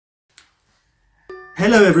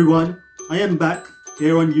Hello everyone, I am back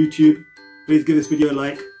here on YouTube. Please give this video a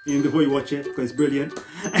like even before you watch it because it's brilliant.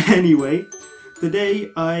 Anyway,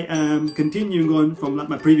 today I am continuing on from like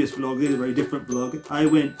my previous vlog. This is a very different vlog. I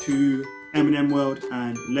went to M&M World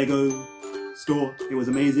and Lego store. It was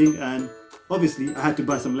amazing and obviously I had to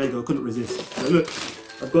buy some Lego. I couldn't resist. So look,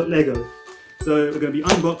 I've got Lego. So we're going to be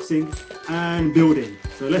unboxing and building.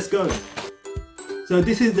 So let's go. So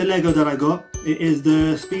this is the Lego that I got. It is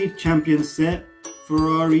the Speed Champion set.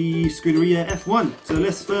 Ferrari Scuderia F1. So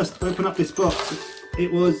let's first open up this box.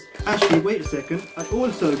 It was actually, wait a second, I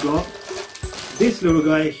also got this little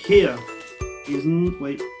guy here. He's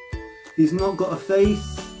not got a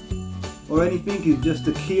face or anything, he's just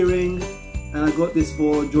a keyring, and I got this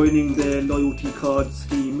for joining their loyalty card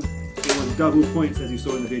scheme. It was double points as you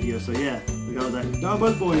saw in the video, so yeah, we got that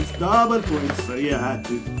double points, so yeah, I had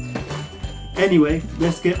to. Anyway,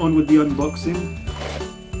 let's get on with the unboxing.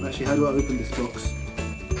 Actually, how do I open this box?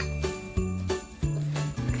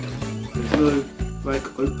 There's no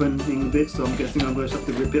like opening bit, so I'm guessing I'm going to have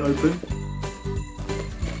to rip it open.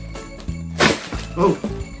 Oh!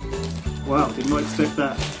 Wow, did not expect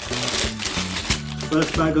that.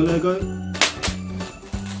 First bag of Lego.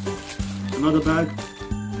 Another bag.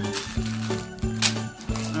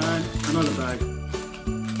 And another bag.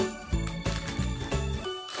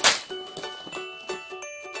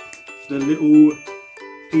 The little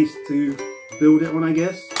piece to build it on, I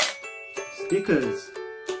guess. Stickers.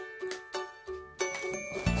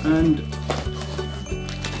 And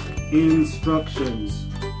instructions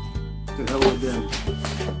to help with them.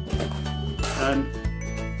 And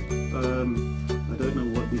I don't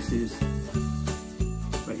know what this is,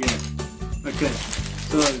 but yeah. Okay,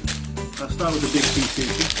 so I'll start with the big pieces.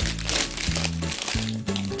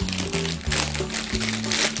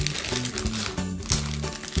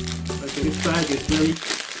 Okay, this bag is very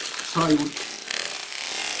tiled.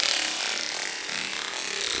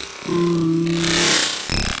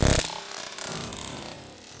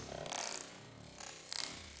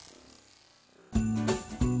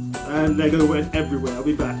 And Lego went everywhere. I'll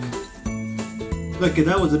be back. Okay,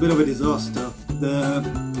 that was a bit of a disaster. The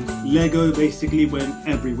Lego basically went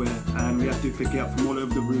everywhere and we had to pick it up from all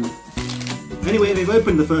over the room. Anyway, they've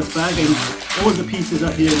opened the first bag and all the pieces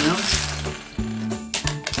are here now.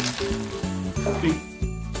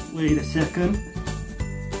 Wait a second.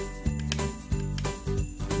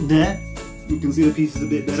 There, you can see the pieces a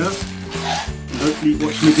bit better. And hopefully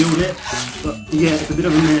watch me build it. But yeah, it's a bit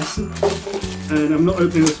of a mess. And I'm not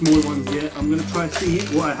opening the small ones yet. I'm going to try to see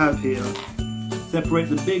what I have here. Separate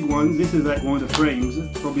the big ones. This is like one of the frames,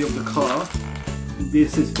 probably of the car.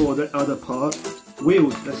 This is for the other part.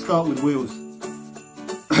 Wheels. Let's start with wheels.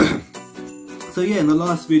 So yeah, in the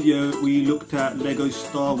last video we looked at Lego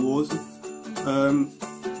Star Wars.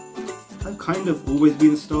 I've kind of always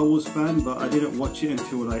been a Star Wars fan, but I didn't watch it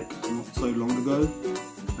until like not so long ago.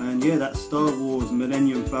 And yeah, that Star Wars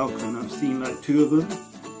Millennium Falcon, I've seen like two of them.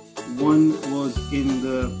 One was in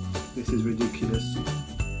the, this is ridiculous,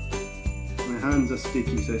 my hands are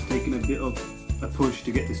sticky, so it's taking a bit of a push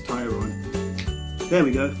to get this tyre on. There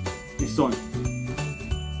we go, it's on.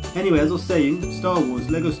 Anyway, as I was saying, Star Wars,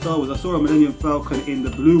 Lego Star Wars, I saw a Millennium Falcon in the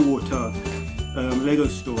Blue Water Lego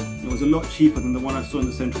store. It was a lot cheaper than the one I saw in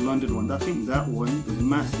the Central London one. I think that one was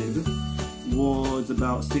massive, was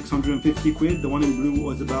about 650 quid, the one in Blue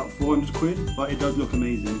was about 400 quid, but it does look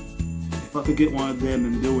amazing. If I could get one of them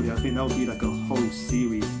and build it, I think that would be like a whole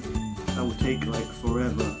series. That would take like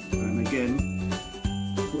forever. And again,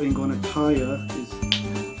 putting on a tyre is,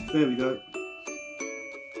 there we go.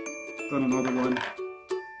 Done another one.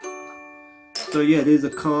 So yeah, there's a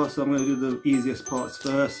car, so I'm going to do the easiest parts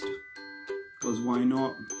first, because why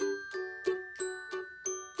not?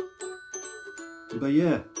 But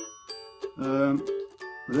yeah,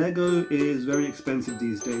 Lego is very expensive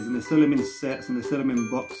these days, and they sell them in sets and they sell them in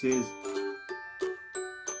boxes.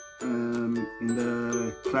 In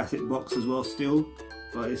the classic box as well still,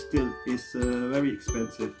 but it's very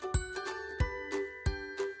expensive.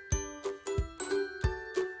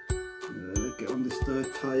 Get on this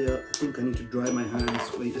third tyre. I think I need to dry my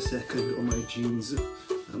hands. Wait a second, on my jeans.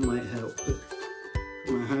 That might help.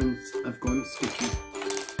 My hands have gone sticky.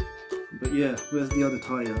 But yeah, where's the other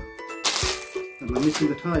tyre? Am I missing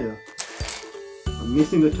the tyre? I'm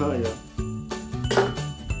missing the tyre.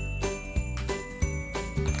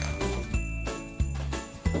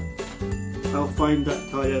 I'll find that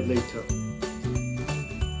tyre later.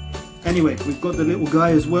 Anyway, we've got the little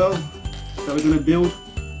guy as well that we're going to build.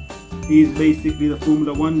 He's basically the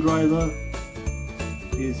Formula 1 driver.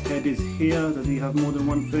 His head is here. Does he have more than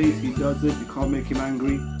one face? He doesn't. You can't make him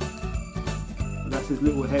angry. But that's his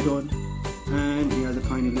little head on. and he has a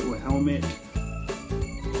tiny little helmet,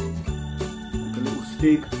 like a little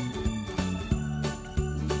stick.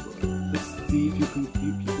 Let's see if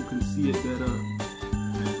people can see it better.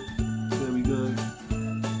 There we go.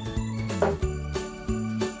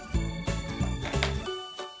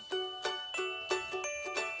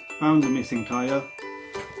 Found the missing tyre.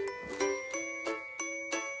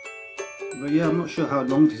 But yeah, I'm not sure how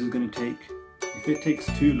long this is going to take. If it takes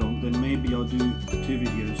too long, then maybe I'll do 2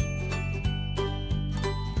 videos.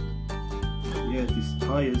 Yeah, these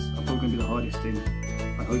tyres are probably going to be the hardest thing.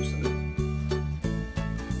 I hope so.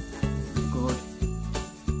 God.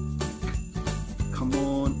 Come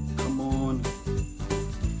on, come on.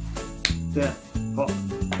 There, pop,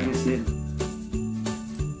 and it's in.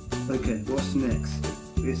 Okay, what's next?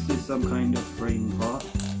 This is some kind of frame part.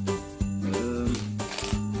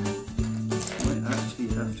 Might actually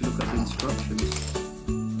have to look at the instructions.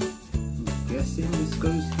 I'm guessing this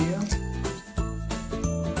goes here.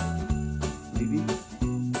 Maybe.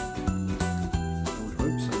 I would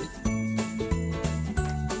hope so.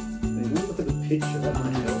 Maybe look at the picture, that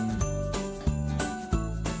might help.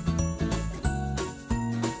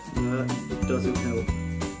 That doesn't help.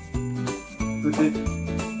 Okay.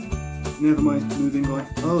 Never mind, moving on.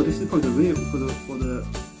 Oh, this is for the wheel, for the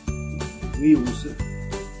wheels.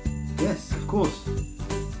 Yes, of course.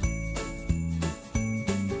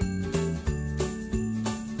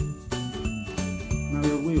 Now we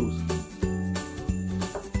have wheels.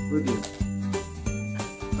 Brilliant.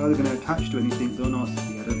 How they're going to attach to anything, don't ask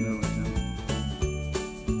me, I don't know right now.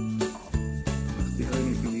 That's the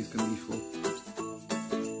only thing these can be for.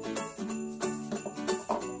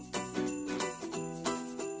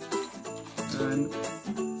 And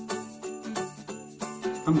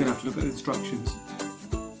I'm going to have to look at the instructions.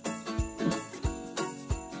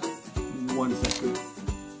 1 second.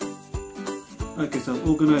 Okay, so I've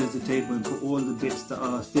organised the table and put all the bits that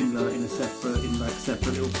are similar in separate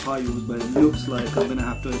little piles, but it looks like I'm going to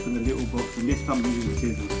have to open the little box, and this time I'm using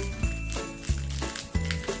scissors,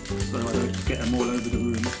 so I don't get them all over the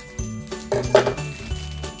room.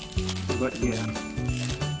 But yeah.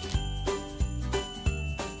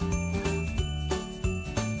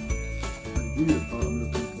 The part I'm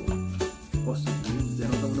looking for, possibly, is there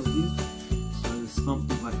another one of these? So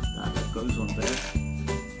something like that goes on there.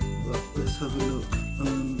 But let's have a look.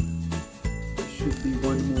 There should be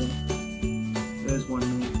one more. There's one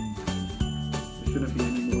more. There shouldn't be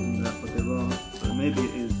any more than that, but there are. So maybe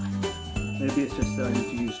it is. Maybe it's just that I need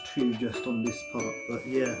to use 2 just on this part. But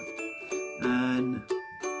yeah, and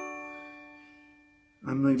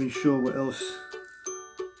I'm not even sure what else.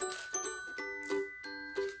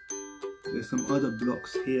 There's some other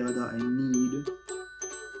blocks here that I need.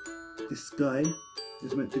 This guy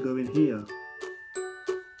is meant to go in here,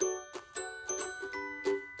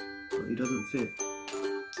 but he doesn't fit.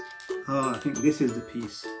 Ah, I think this is the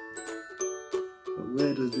piece. But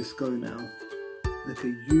where does this go now?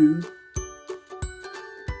 Okay, you.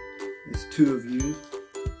 There's 2 of you.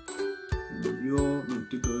 And you're meant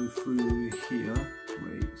to go through here.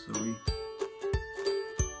 Wait, sorry.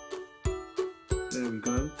 There we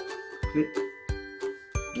go. Click.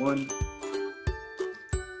 1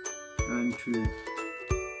 and 2.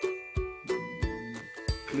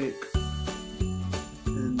 Click.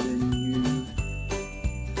 And then you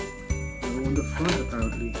are on the front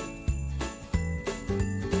apparently.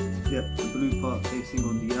 Yep, the blue part facing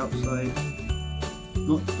on the outside.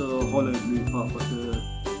 Not the hollow blue part, but the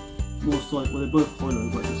more solid, well they're both hollow,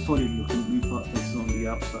 but the solid looking blue part faces on the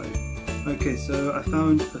outside. Okay, so I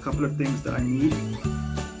found a couple of things that I need.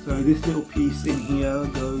 So this little piece in here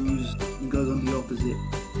goes on the opposite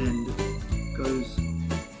end, goes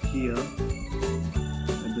here,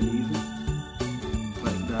 I believe,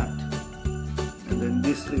 like that, and then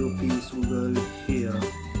this little piece will go here,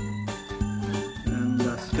 and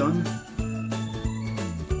that's done.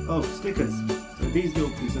 Oh, stickers. So these little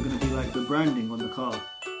pieces are going to be like the branding on the car,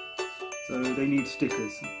 so they need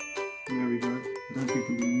stickers. There we go. I don't think it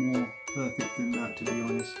can be more perfect than that, to be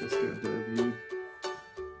honest. Let's get a better view.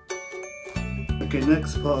 Okay,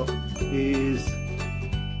 next part is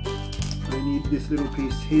I need this little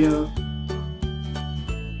piece here,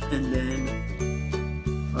 and then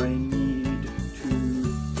I need to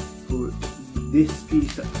put this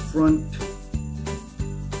piece at the front.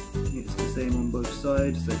 It's the same on both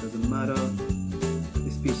sides, so it doesn't matter.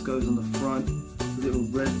 This piece goes on the front, the little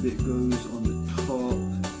red bit goes on the top.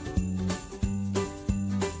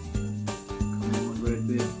 Come on, red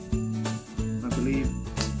bit, I believe.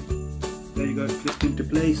 There you go, clipped into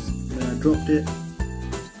place, then I dropped it.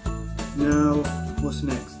 Now, what's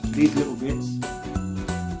next? These little bits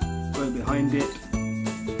go behind it,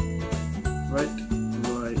 right.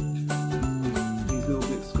 These little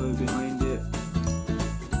bits go behind it,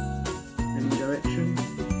 any direction,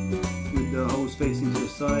 with the holes facing to the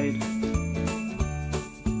side.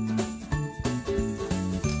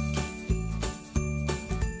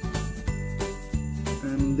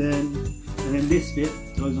 And then this bit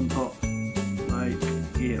goes on top, like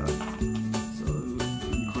here. So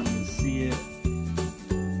you can't even see it.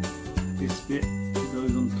 This bit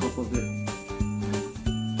goes on top of it.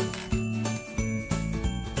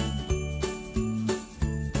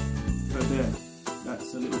 Right there.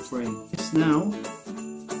 That's a little frame. This now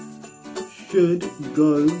should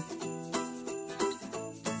go.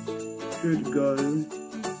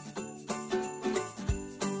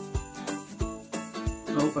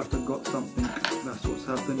 Oh, I forgot something. That's what's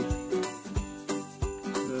happened.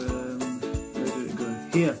 Where did it go?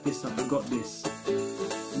 Here, this, I forgot this.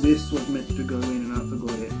 This was meant to go in and I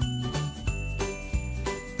forgot it.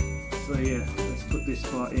 So yeah, let's put this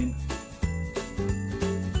part in.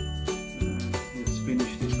 Let's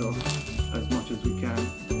finish this off as much as we can.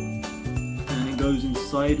 And it goes in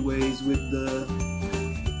sideways with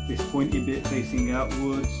this pointy bit facing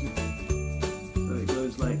outwards. So it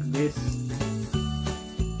goes like this.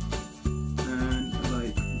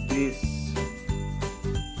 This,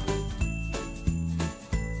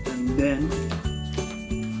 and then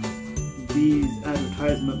these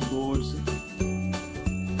advertisement boards, I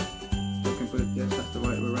can put it there, that's the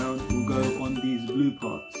right way around, will go on these blue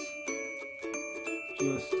parts.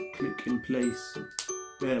 Just click in place.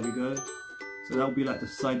 There we go. So that will be like the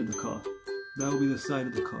side of the car. That will be the side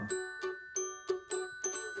of the car.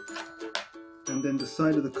 And then the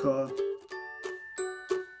side of the car.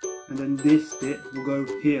 And then this bit will go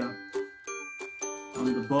here on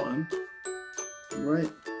the bottom, right?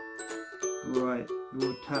 It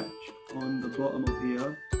will attach on the bottom of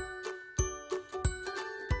here.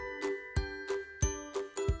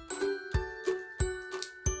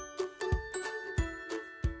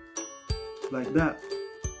 Like that.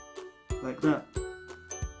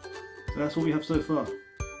 So that's what we have so far.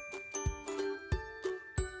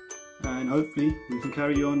 And hopefully we can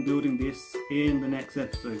carry on building this in the next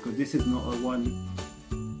episode, because this is not a one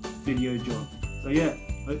video job. So yeah,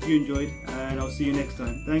 hope you enjoyed and I'll see you next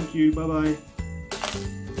time. Thank you, bye bye.